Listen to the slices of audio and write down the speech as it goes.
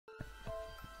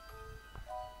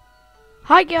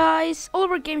Hi guys,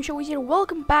 Oliver Game Show is here.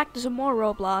 Welcome back to some more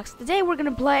Roblox. Today we're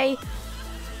gonna play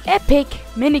Epic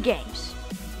Minigames.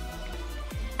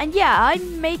 And yeah,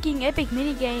 I'm making Epic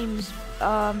Minigames.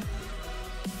 I'm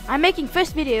making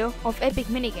first video of Epic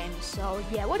Minigames. So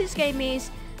yeah, what this game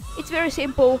is, it's very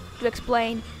simple to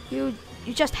explain. You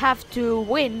just have to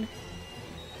win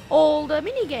all the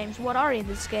minigames what are in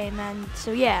this game, and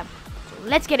so yeah, so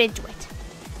let's get into it.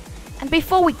 And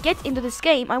before we get into this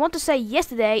game, I want to say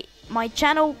yesterday my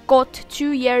channel got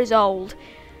 2 years old.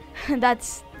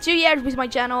 That's 2 years with my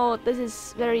channel. This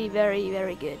is very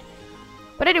good.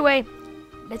 But anyway,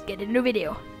 let's get into the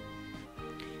video.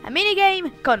 A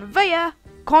minigame, conveyor,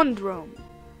 conundrum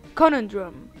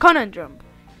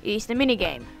is the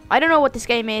minigame. I don't know what this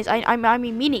game is. I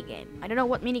mean minigame. I don't know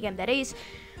what minigame that is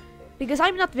because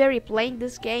I'm not very playing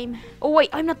this game. Oh wait,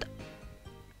 I'm not.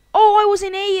 Oh, I was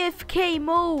in AFK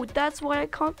mode. That's why I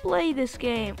can't play this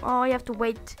game. Oh, I have to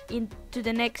wait into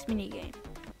the next minigame.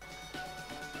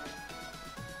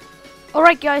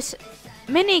 Alright guys,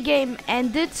 minigame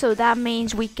ended, so that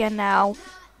means we can now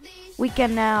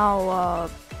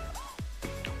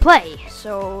play.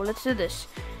 So let's do this.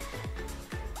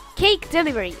 Cake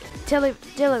delivery.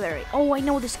 Delivery. Oh, I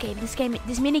know this game. This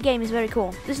minigame is very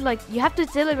cool. This is like you have to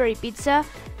deliver pizza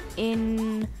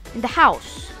in the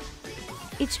house.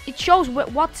 It shows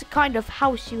what kind of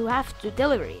house you have to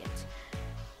deliver it.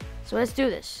 So let's do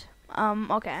this.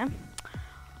 Okay.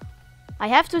 I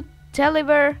have to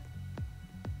deliver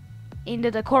into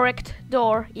the correct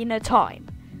door in a time.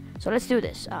 So let's do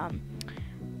this.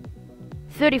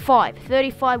 35.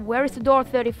 Where is the door?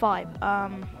 35.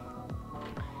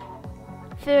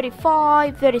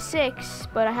 35, 36.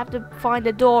 But I have to find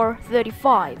the door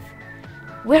 35.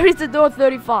 Where is the door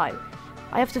 35?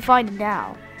 I have to find it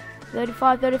now.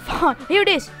 35. Here it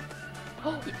is.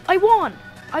 Oh, I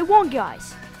won,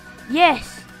 guys.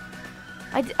 Yes.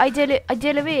 I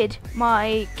delivered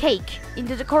my cake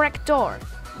into the correct door.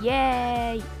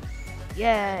 Yay.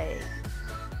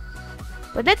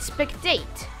 But let's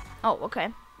spectate. Oh, okay.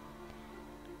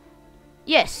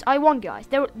 Yes, I won, guys.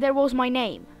 There was my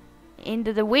name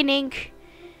into the winning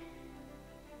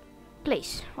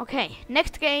place. Okay.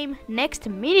 Next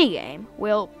mini game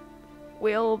will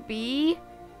be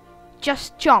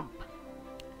just jump.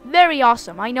 Very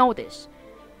awesome. I know this.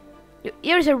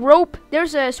 Here's a rope.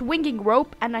 There's a swinging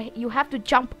rope, and you have to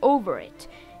jump over it.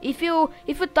 If you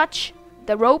touch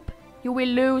the rope, you will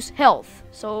lose health.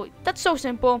 So that's so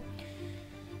simple.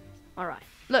 All right.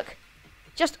 Look,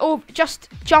 just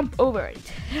jump over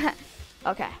it.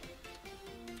 Okay.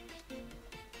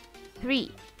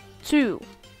 3, 2,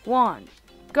 1,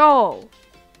 go.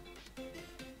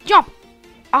 Jump.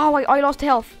 Oh, I lost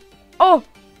health. Oh.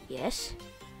 Yes.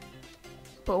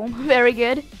 Boom. Very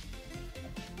good.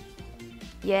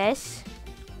 Yes.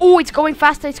 Oh, it's going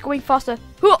faster.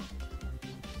 Huh.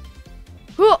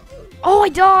 Huh. Oh, I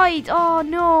died. Oh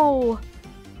no.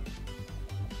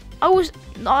 I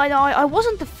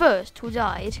wasn't the first who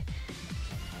died.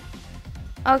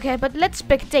 Okay, but let's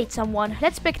spectate someone.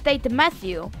 Let's spectate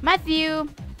Matthew.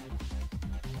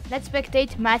 Let's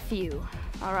spectate Matthew.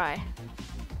 All right.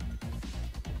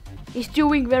 He's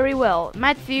doing very well.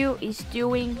 Matthew is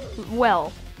doing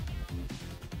well.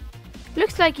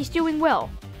 Looks like he's doing well.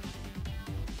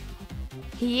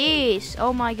 He is.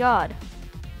 Oh my god.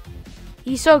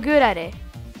 He's so good at it.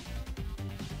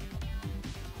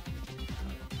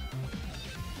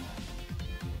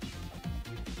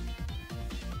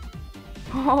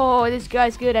 Oh, this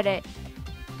guy's good at it.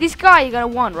 This guy is gonna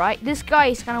win, right? This guy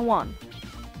is gonna win.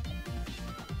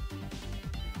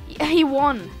 Yeah, he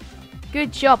won.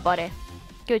 Good job, buddy.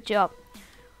 Good job.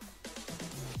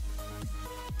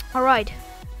 Alright,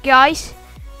 guys.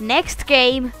 Next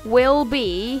minigame will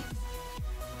be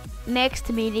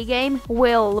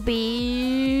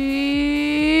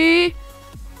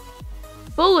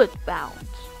Bullet Bound.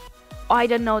 I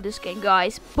don't know this game,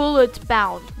 guys. Bullet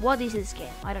Bound. What is this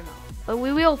game? I don't know. But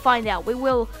we will find out. We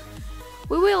will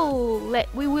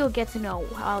get to know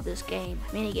how this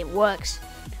minigame works.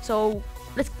 So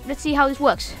let's see how this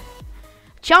works.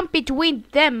 Jump between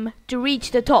them to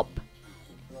reach the top.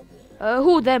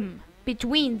 Who them?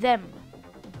 Between them.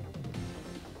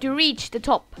 To reach the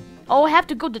top. Oh, I have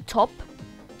to go to the top.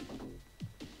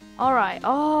 Alright.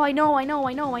 Oh, I know.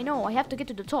 I have to get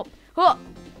to the top. Oh,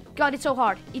 God, it's so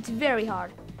hard. It's very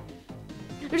hard.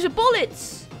 There's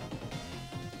bullets.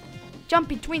 Jump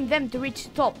between them to reach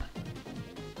the top.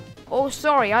 Oh,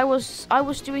 sorry. I was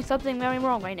doing something very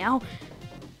wrong right now.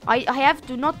 I have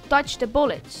to not touch the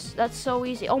bullets. That's so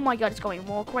easy. Oh my god, it's going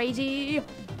more crazy.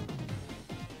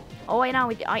 Oh, I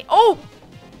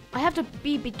have to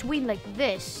be between like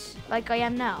this, like I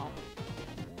am now.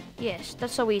 Yes,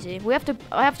 that's so easy.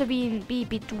 I have to be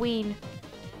between.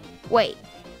 Wait.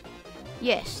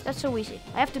 Yes, that's so easy.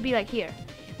 I have to be like here,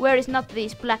 where is not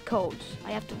these black holes.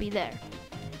 I have to be there.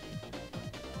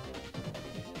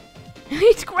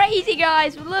 It's crazy,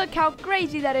 guys. Look how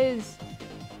crazy that is.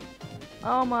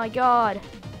 Oh my god.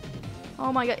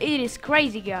 Oh my god. It is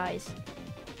crazy, guys.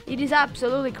 It is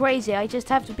absolutely crazy. I just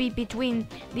have to be between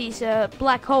these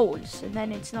black holes, and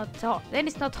then it's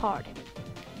not hard.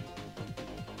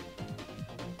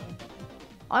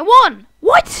 I won!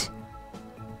 What?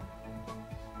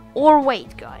 Or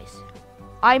wait, guys.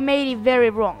 I made it very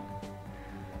wrong.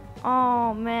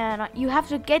 Oh man, you have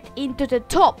to get into the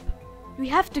top. You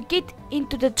have to get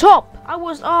into the top. I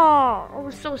was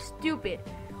so stupid.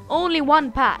 Only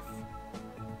one path.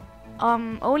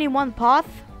 Only one path?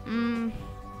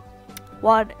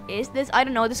 What is this? I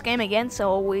don't know this game again,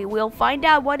 so we will find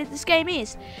out what this game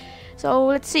is. So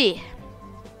let's see.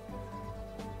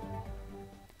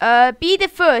 Be the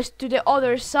first to the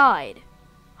other side.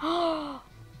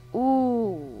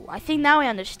 Ooh, I think now I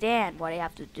understand what I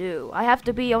have to do. I have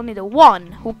to be only the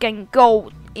one who can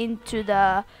go into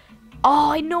the...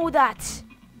 Oh, I know that.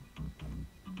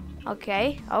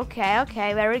 Okay,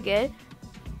 very good.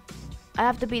 I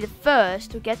have to be the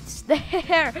first who gets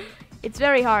there. It's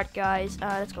very hard, guys.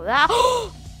 Let's go there.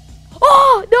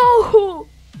 Oh, no!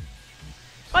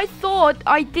 I thought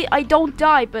I don't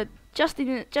die, but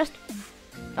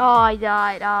oh, I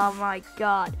died. Oh my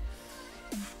god.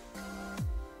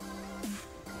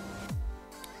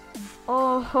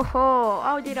 Oh ho ho.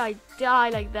 How did I die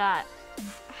like that?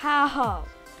 How?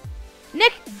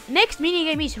 Next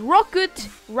minigame is Rocket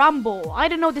Rumble. I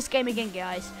don't know this game again,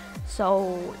 guys.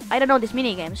 So I don't know this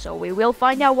minigame, so we will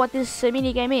find out what this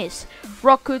minigame is.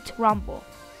 Rocket Rumble.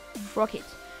 Rocket.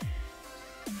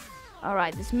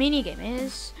 Alright, this minigame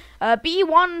is be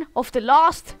one of the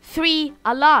last 3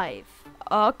 alive.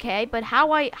 Okay, but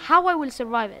how I will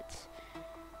survive it?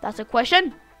 That's a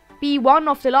question. Be one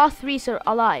of the last 3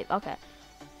 alive. Okay.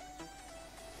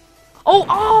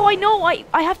 Oh, I know. I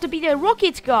have to be the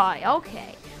rocket guy.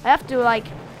 Okay. I have to like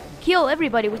kill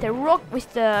everybody with the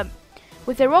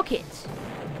rocket.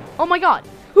 Oh my god.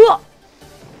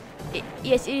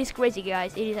 Yes, it is crazy,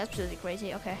 guys. It is absolutely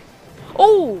crazy. Okay.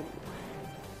 Oh,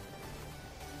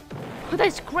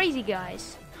 that's crazy,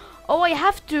 guys. Oh, I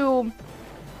have to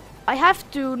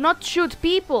not shoot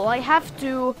people. I have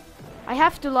to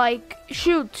like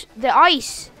shoot the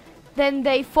ice, then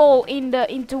they fall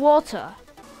into water.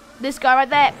 This guy right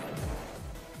there.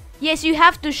 Yes, you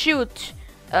have to shoot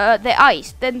the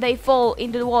ice, then they fall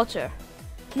into the water.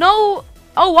 No.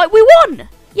 Oh, what? We won.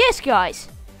 Yes, guys,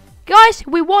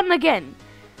 we won again.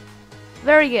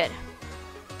 Very good.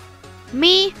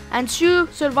 Me and 2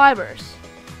 survivors.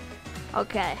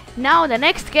 Okay, now the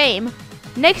next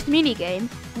mini game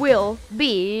will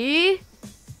be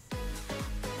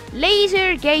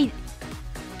laser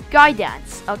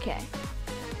guidance. Okay,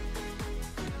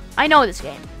 I know this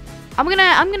game. I'm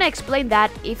gonna explain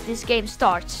that if this game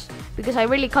starts, because I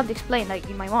really can't explain like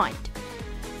in my mind.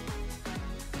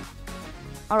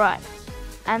 All right,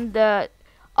 and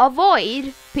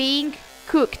avoid being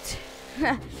cooked.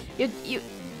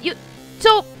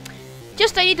 So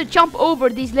just I need to jump over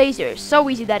these lasers. So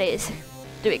easy that is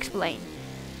to explain.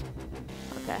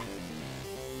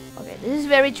 Okay, this is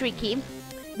very tricky.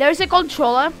 There's a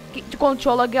controller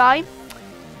guy.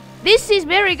 This is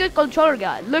very good controller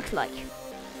guy, looks like.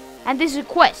 And this is a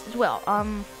quest as well.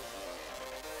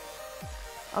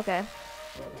 Okay.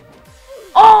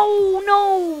 Oh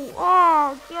no!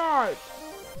 Oh god!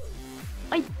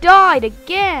 I died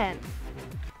again.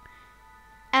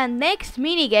 And next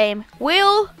minigame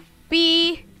will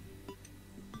be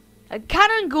a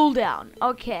cannon cooldown.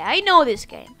 Okay, I know this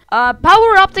game.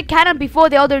 Power up the cannon before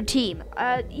the other team.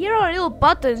 Here are little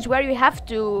buttons where you have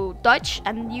to touch,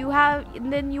 and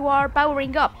then you are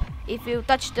powering up if you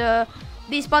touch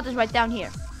these buttons right down here.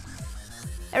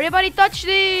 Everybody touch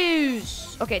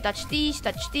these. Okay, touch these,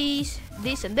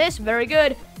 this and this. Very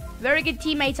good. Very good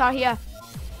teammates are here.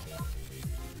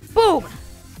 Boom.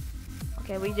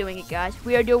 Okay, we're doing it, guys.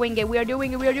 We are doing it.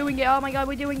 Oh my god,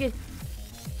 we're doing it.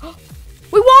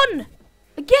 We won!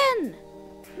 Again!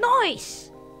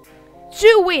 Nice!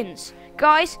 2 wins.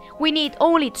 Guys, we need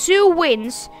only 2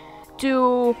 wins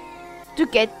to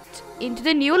get into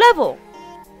the new level.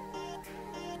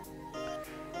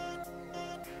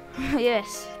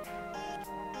 Yes.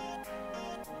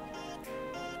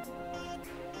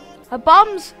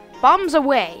 Bombs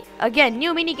away. Again,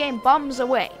 new minigame, bombs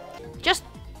away. Just,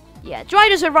 yeah, try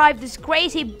to survive this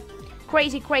crazy,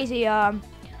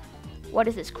 what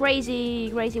is this?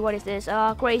 Crazy, what is this?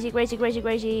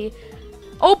 Crazy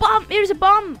Oh, bomb! Here's a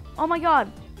bomb! Oh my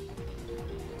god.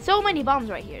 So many bombs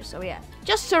right here, so yeah.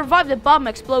 Just survive the bomb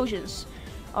explosions.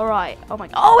 Alright. Oh my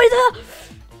god. Oh, it's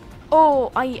a...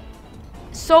 Oh,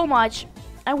 so much.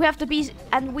 And we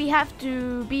have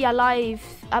to be alive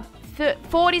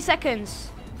 40 seconds.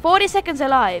 40 seconds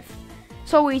alive.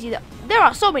 So easy. There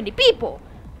are so many people.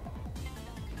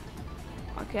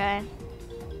 Okay.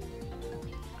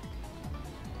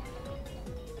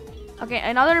 Okay,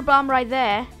 another bomb right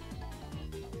there.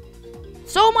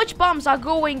 So much bombs are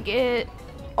going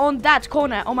on that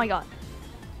corner. Oh my god.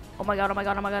 Oh my god, oh my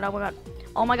god, oh my god, oh my god.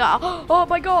 Oh my god. Oh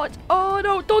my god. Oh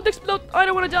no, don't explode. I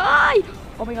don't want to die.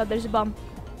 Oh my god, there's a bomb.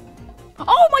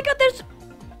 Oh my god,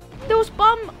 there was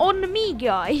bomb on me,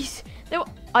 guys.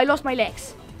 I lost my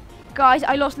legs. Guys,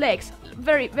 I lost legs.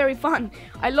 Very, very fun.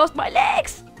 I lost my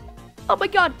legs. Oh my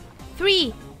god.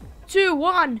 3, 2,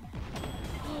 1.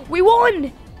 We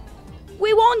won.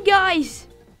 We won, guys.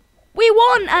 We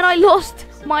won, and I lost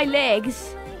my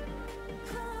legs.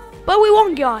 But we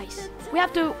won, guys. We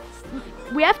have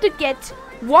to get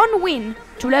 1 win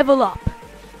to level up.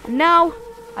 Now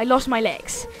I lost my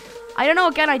legs. I don't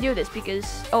know, can I do this? Because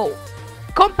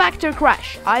compactor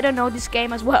crash. I don't know this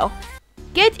game as well.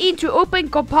 Get into open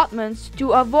compartments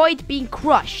to avoid being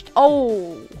crushed.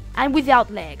 Oh, and without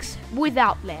legs.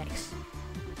 Without legs.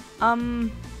 Oh.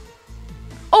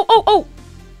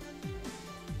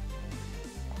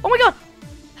 Oh my god!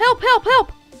 Help, help,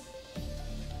 help!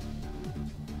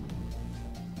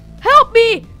 Help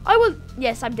me! I will...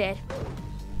 Yes, I'm dead.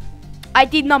 I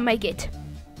did not make it.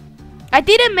 I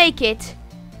didn't make it.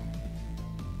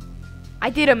 I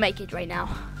didn't make it right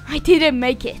now. I didn't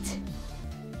make it.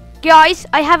 Guys,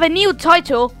 I have a new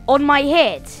title on my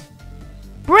head.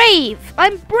 Brave!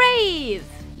 I'm brave!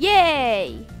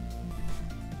 Yay!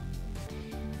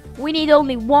 We need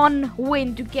only 1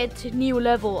 win to get new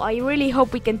level. I really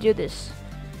hope we can do this.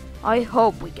 I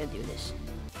hope we can do this.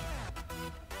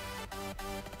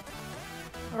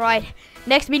 Alright,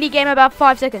 next mini game about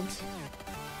 5 seconds.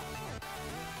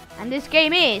 And this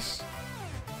game is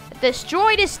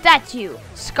Destroy the Statue,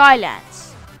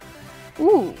 Skylands.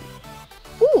 Ooh.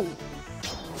 Ooh.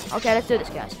 Okay, let's do this,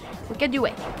 guys. We can do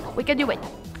it. We can do it.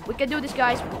 We can do this,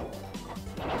 guys.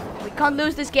 We can't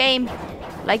lose this game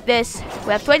like this.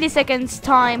 We have 20 seconds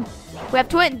time. We have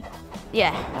 20.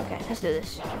 Yeah, okay, let's do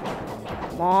this.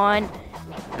 Come on.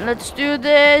 Let's do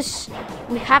this.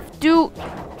 We have to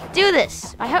do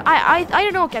this. I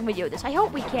don't know, can we do this? I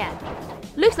hope we can.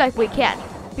 Looks like we can.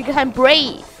 Because I'm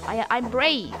brave. I'm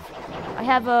brave. I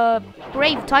have a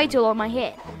brave title on my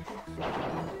head.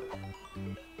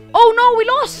 Oh no, we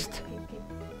lost!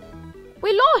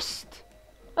 We lost!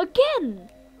 Again!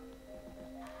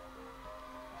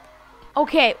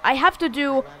 Okay, I have to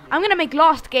do... I'm gonna make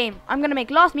last game. I'm gonna make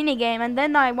last mini game, and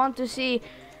then I want to see...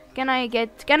 Can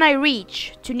I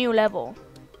reach to new level?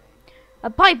 A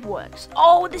pipe works.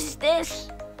 Oh, this is this!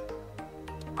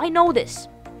 I know this.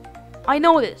 I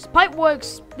know this. Pipe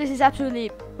works. This is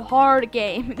absolutely hard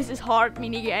game. This is hard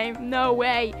mini game. No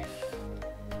way.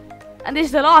 And this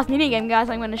is the last mini game, guys,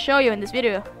 I'm going to show you in this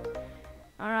video.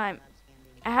 Alright.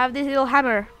 I have this little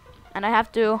hammer. And I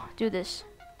have to do this.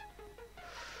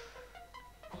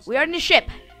 We are in the ship.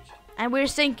 And we're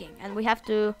sinking. And we have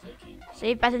to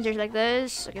save passengers like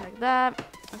this. Okay, like that.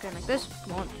 Okay, like this.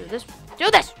 Come on, do this. Do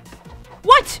this!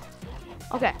 What?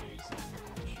 Okay.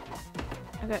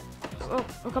 Okay. Oh,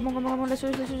 come on, come on, come on. Let's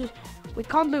do this. We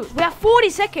can't lose. We have 40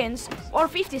 seconds or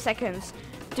 50 seconds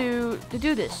to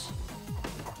do this.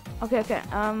 Okay, okay.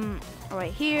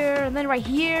 Right here, and then right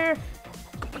here.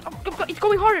 It's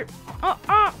going harder.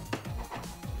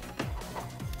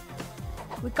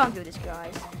 We can't do this,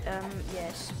 guys.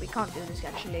 Yes, we can't do this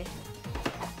actually.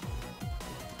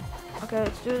 Okay,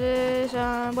 let's do this.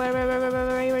 Where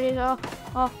is?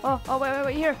 Oh,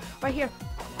 wait, here, right here.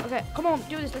 Okay, come on,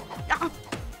 do this.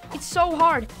 It's so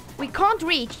hard. We can't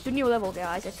reach the new level,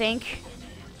 guys. I think.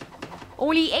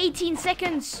 Only 18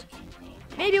 seconds.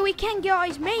 Maybe we can,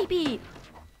 guys. Maybe.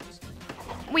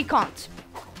 We can't.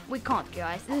 We can't,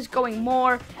 guys. This is going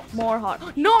more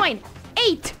hard. 9,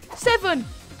 8, 7,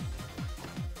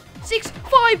 6,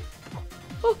 5,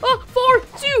 4,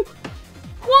 2,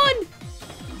 1.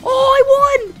 Oh, I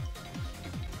won!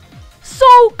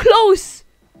 So close.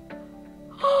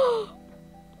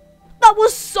 That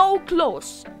was so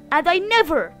close. And I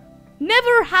never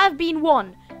have been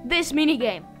won this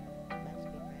minigame.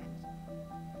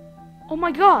 Oh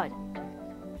my god.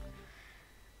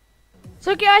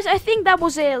 So guys, I think that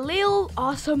was a little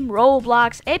awesome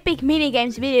Roblox Epic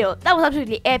Minigames video. That was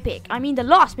absolutely epic. I mean, the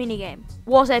last minigame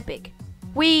was epic.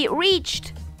 We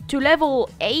reached to level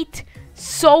 8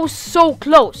 so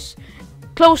close.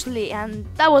 closely, and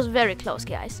that was very close,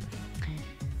 guys.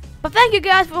 But thank you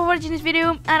guys for watching this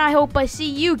video, and I hope I see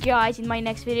you guys in my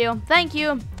next video. Thank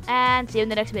you, and see you in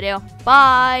the next video.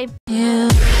 Bye!